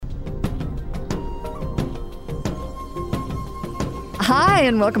Hi,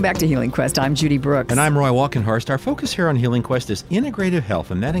 and welcome back to Healing Quest. I'm Judy Brooks. And I'm Roy Walkenhorst. Our focus here on Healing Quest is integrative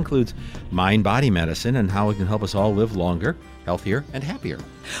health, and that includes mind-body medicine and how it can help us all live longer, healthier, and happier.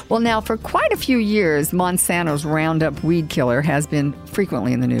 Well, now, for quite a few years, Monsanto's Roundup weed killer has been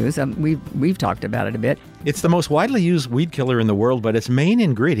frequently in the news. We've talked about it a bit. It's the most widely used weed killer in the world, but its main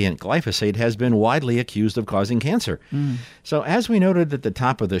ingredient, glyphosate, has been widely accused of causing cancer. So as we noted at the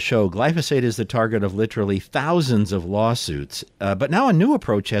top of the show, glyphosate is the target of literally thousands of lawsuits. But now a new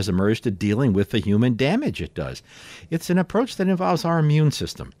approach has emerged to dealing with the human damage it does. It's an approach that involves our immune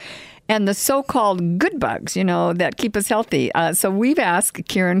system. And the so-called good bugs, that keep us healthy. So we've asked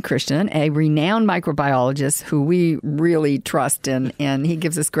Kiran Krishnan, a renowned microbiologist who we really trust, and he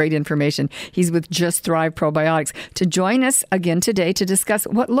gives us great information. He's with Just Thrive Probiotics, to join us again today to discuss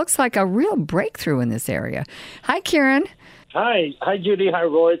what looks like a real breakthrough in this area. Hi, Kiran. Hi, Judy. Hi,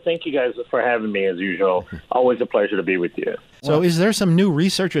 Roy. Thank you guys for having me, as usual. Always a pleasure to be with you. So is there some new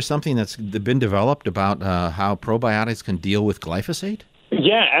research or something that's been developed about how probiotics can deal with glyphosate?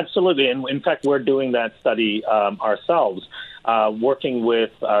 Yeah, absolutely. And in fact, we're doing that study ourselves, working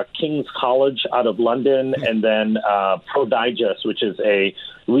with King's College out of London, and then ProDigest, which is a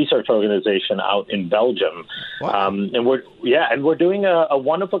research organization out in Belgium. Wow. And we're doing a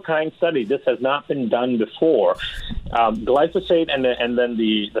one-of-a-kind study. This has not been done before. Glyphosate and then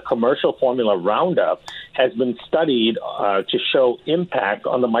the commercial formula Roundup has been studied to show impact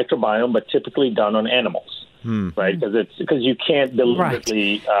on the microbiome, but typically done on animals. Right, because you can't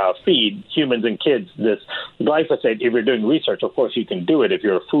deliberately feed humans and kids this glyphosate. If you're doing research, of course, you can do it if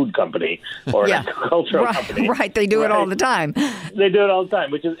you're a food company or an agricultural company. Right, they do it all the time. They do it all the time,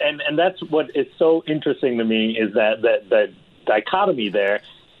 which is and that's what is so interesting to me is that the dichotomy there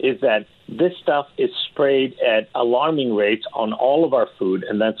is that this stuff is sprayed at alarming rates on all of our food,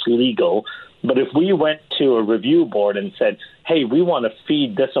 and that's legal. But if we went to a review board and said, hey, we want to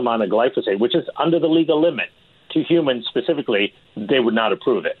feed this amount of glyphosate, which is under the legal limit, to humans specifically, they would not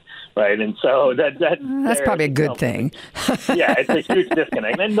approve it, right? And so that's probably a good thing. Yeah, it's a huge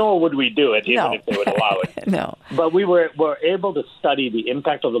disconnect. And nor would we do it, even if they would allow it. No. But we were able to study the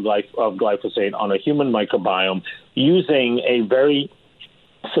impact of glyphosate on a human microbiome using a very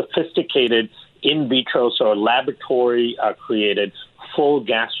sophisticated in vitro, so laboratory created full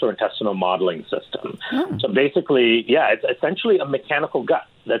gastrointestinal modeling system. So basically, it's essentially a mechanical gut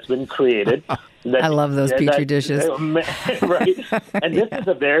that's been created. I love those Petri dishes. Right. And this is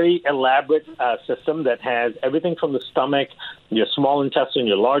a very elaborate system that has everything from the stomach, your small intestine,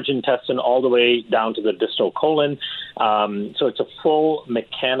 your large intestine, all the way down to the distal colon. So it's a full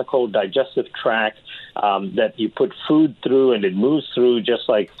mechanical digestive tract that you put food through, and it moves through just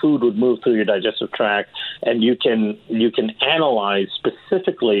like food would move through your digestive tract. And you can analyze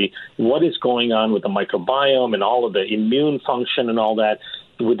specifically what is going on with the microbiome and all of the immune function and all that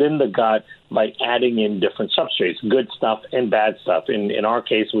within the gut by adding in different substrates, good stuff and bad stuff. In our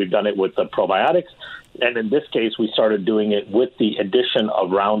case, we've done it with the probiotics. And in this case, we started doing it with the addition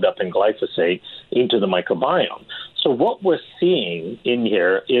of Roundup and glyphosate into the microbiome. So what we're seeing in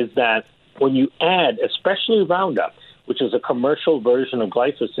here is that when you add, especially Roundup, which is a commercial version of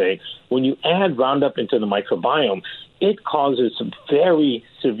glyphosate, when you add Roundup into the microbiome, it causes some very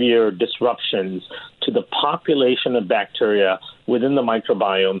severe disruptions to the population of bacteria within the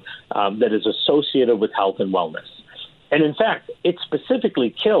microbiome that is associated with health and wellness. And in fact, it specifically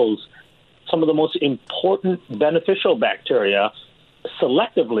kills some of the most important beneficial bacteria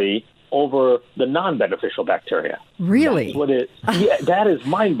selectively over the non-beneficial bacteria. Really? That is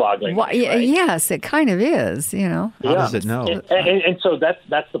mind-boggling. Well, right? Yes, it kind of is, How does it know? And so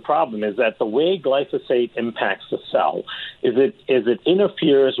that's the problem, is that the way glyphosate impacts the cell is it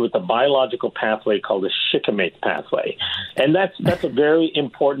interferes with a biological pathway called the shikimate pathway. And that's a very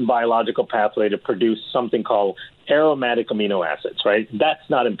important biological pathway to produce something called aromatic amino acids, right? That's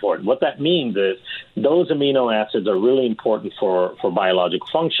not important. What that means is those amino acids are really important for biological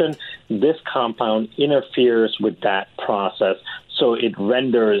function. This compound interferes with that process, so it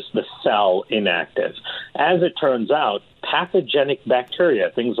renders the cell inactive. As it turns out, pathogenic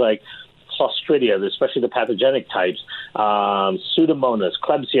bacteria, things like Clostridia, especially the pathogenic types, Pseudomonas,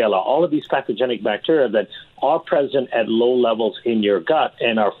 Klebsiella, all of these pathogenic bacteria that are present at low levels in your gut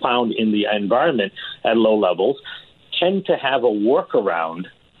and are found in the environment at low levels, tend to have a workaround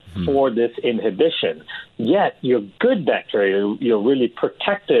for this inhibition. Yet your good bacteria, your really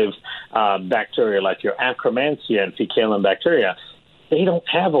protective bacteria like your Akkermansia and Fecalin bacteria, they don't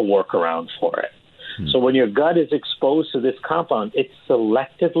have a workaround for it. So when your gut is exposed to this compound, it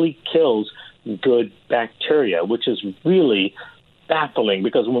selectively kills good bacteria, which is really baffling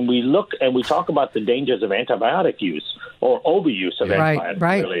because when we look and we talk about the dangers of antibiotic use or overuse of antibiotics.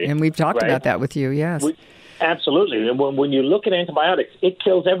 Right, really, and we've talked right? about that with you, yes. Absolutely. And when you look at antibiotics, it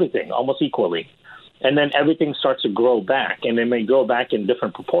kills everything almost equally. And then everything starts to grow back, and it may grow back in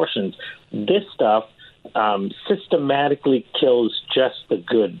different proportions. This stuff systematically kills just the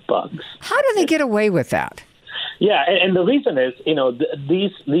good bugs. How do they get away with that? Yeah, and the reason is,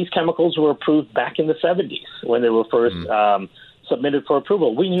 these chemicals were approved back in the 70s when they were first submitted for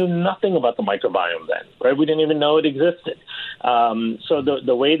approval. We knew nothing about the microbiome then, right? We didn't even know it existed. So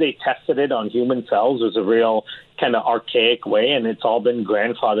the way they tested it on human cells was a real kind of archaic way, and it's all been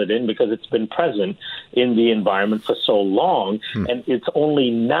grandfathered in because it's been present in the environment for so long. And it's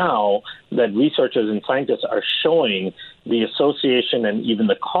only now that researchers and scientists are showing the association and even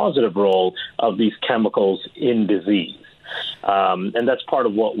the causative role of these chemicals in disease. And that's part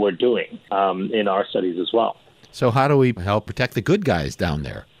of what we're doing in our studies as well. So how do we help protect the good guys down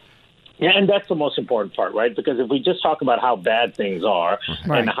there? Yeah, and that's the most important part, right? Because if we just talk about how bad things are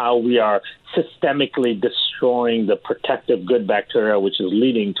and how we are systemically destroying the protective good bacteria, which is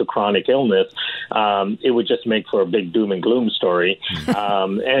leading to chronic illness, it would just make for a big doom and gloom story.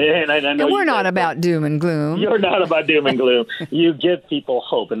 And I know and we're not about doom and gloom. You're not about doom and gloom. You give people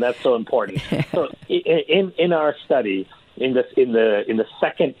hope, and that's so important. So in our study, in the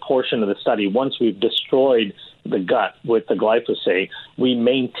second portion of the study, once we've destroyed the gut with the glyphosate, we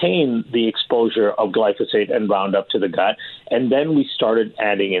maintain the exposure of glyphosate and Roundup to the gut, and then we started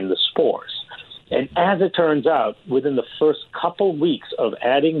adding in the spores. And as it turns out, within the first couple weeks of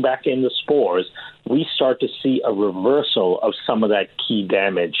adding back in the spores, we start to see a reversal of some of that key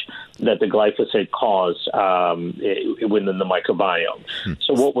damage that the glyphosate caused within the microbiome.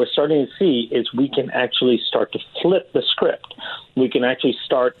 So what we're starting to see is we can actually start to flip the script. We can actually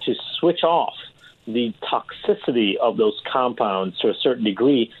start to switch off the toxicity of those compounds to a certain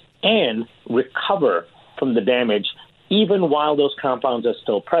degree and recover from the damage even while those compounds are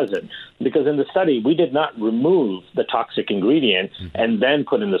still present. Because in the study, we did not remove the toxic ingredient and then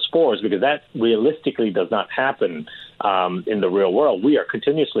put in the spores, because that realistically does not happen in the real world. We are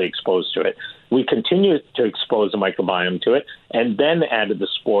continuously exposed to it. We continue to expose the microbiome to it and then added the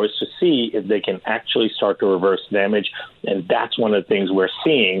spores to see if they can actually start to reverse damage. And that's one of the things we're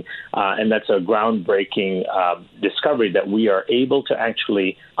seeing. And that's a groundbreaking discovery, that we are able to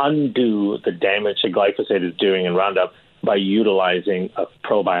actually undo the damage that glyphosate is doing in Roundup by utilizing a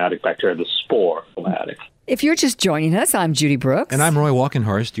probiotic bacteria, the spore probiotic. If you're just joining us, I'm Judy Brooks. And I'm Roy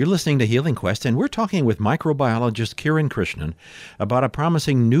Walkenhorst. You're listening to Healing Quest, and we're talking with microbiologist Kiran Krishnan about a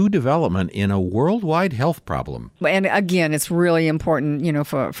promising new development in a worldwide health problem. And again, it's really important,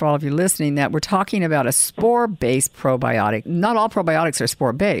 for all of you listening, that we're talking about a spore-based probiotic. Not all probiotics are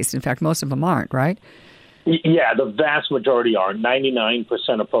spore-based. In fact, most of them aren't, right? Yeah, the vast majority are. 99%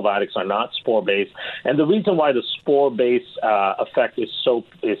 of probiotics are not spore-based. And the reason why the spore-based effect is so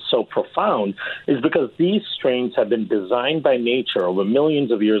profound is because these strains have been designed by nature over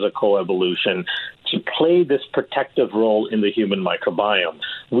millions of years of coevolution to play this protective role in the human microbiome.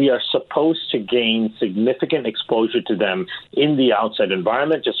 We are supposed to gain significant exposure to them in the outside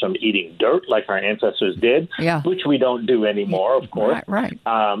environment just from eating dirt like our ancestors did, which we don't do anymore, of course. Right.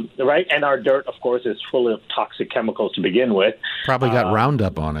 Right. And our dirt, of course, is full of toxic chemicals to begin with. Probably got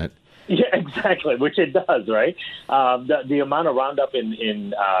Roundup on it. Yeah, exactly, which it does, right? The amount of Roundup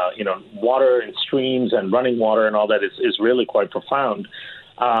in water and streams and running water and all that is really quite profound.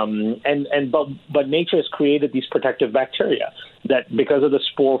 But nature has created these protective bacteria that, because of the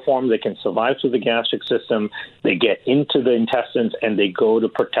spore form, they can survive through the gastric system, they get into the intestines, and they go to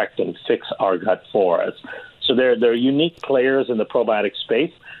protect and fix our gut for us. So they're unique players in the probiotic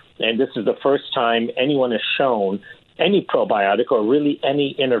space, and this is the first time anyone has shown any probiotic or really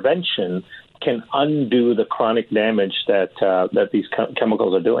any intervention can undo the chronic damage that these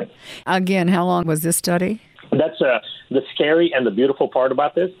chemicals are doing. Again, how long was this study? That's the scary and the beautiful part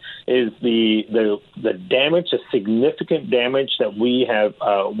about this is the damage, the significant damage that we have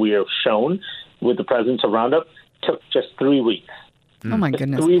shown with the presence of Roundup took just 3 weeks. Oh my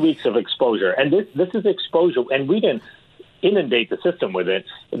goodness! 3 weeks of exposure, and this is exposure, and we didn't inundate the system with it.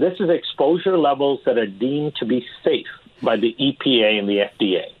 This is exposure levels that are deemed to be safe by the EPA and the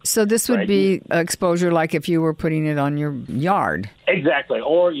FDA. So this would be exposure like if you were putting it on your yard. Exactly,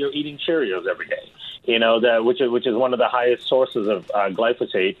 or you're eating Cheerios every day. Which is one of the highest sources of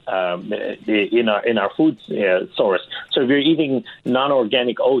glyphosate in our food source. So if you're eating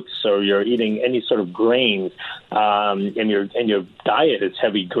non-organic oats or you're eating any sort of grains, and your diet is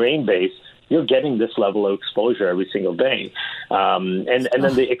heavy grain based, you're getting this level of exposure every single day. And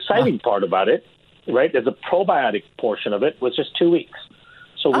then the exciting part about it right, as a probiotic portion of it, was just 2 weeks.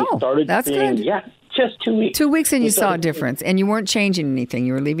 So we started that's seeing, good. yeah, just 2 weeks. 2 weeks and you saw a difference, and you weren't changing anything.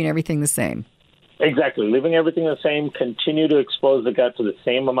 You were leaving everything the same. Exactly. Leaving everything the same, continue to expose the gut to the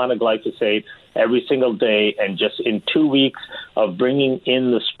same amount of glyphosate every single day. And just in 2 weeks of bringing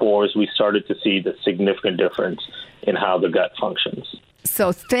in the spores, we started to see the significant difference in how the gut functions.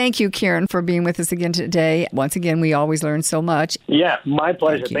 So thank you, Kieran, for being with us again today. Once again, we always learn so much. Yeah, my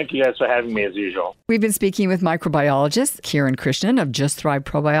pleasure. Thank you guys for having me as usual. We've been speaking with microbiologist Kieran Krishnan of Just Thrive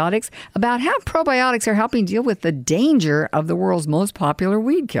Probiotics about how probiotics are helping deal with the danger of the world's most popular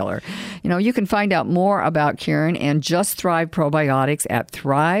weed killer. You know, you can find out more about Kieran and Just Thrive Probiotics at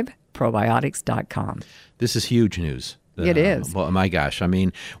thriveprobiotics.com. This is huge news. It is. Well, my gosh. I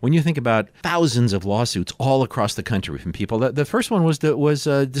mean, when you think about thousands of lawsuits all across the country from people, the first one was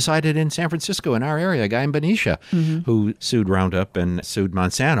decided in San Francisco in our area, a guy in Benicia who sued Roundup and sued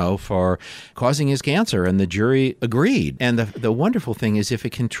Monsanto for causing his cancer, and the jury agreed. And the wonderful thing is if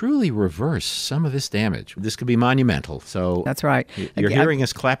it can truly reverse some of this damage, this could be monumental. So that's right. You're hearing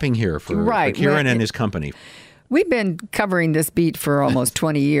us clapping here for Kieran and his company. We've been covering this beat for almost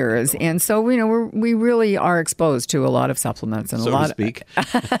 20 years, and so we really are exposed to a lot of supplements and so a lot to speak.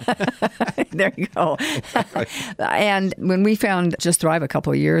 There you go. And when we found Just Thrive a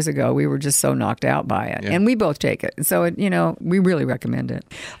couple of years ago, we were just so knocked out by it, and we both take it. So we really recommend it.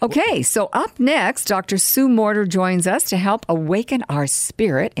 Okay, so up next, Dr. Sue Morter joins us to help awaken our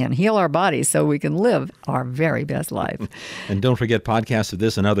spirit and heal our bodies so we can live our very best life. And don't forget, podcasts of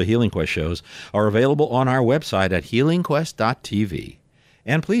this and other Healing Quest shows are available on our website at healingquest.tv.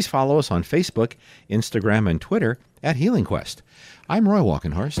 And please follow us on Facebook, Instagram, and Twitter at Healing Quest. I'm Roy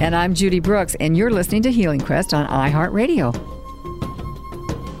Walkenhorst. And I'm Judy Brooks, and you're listening to Healing Quest on iHeartRadio.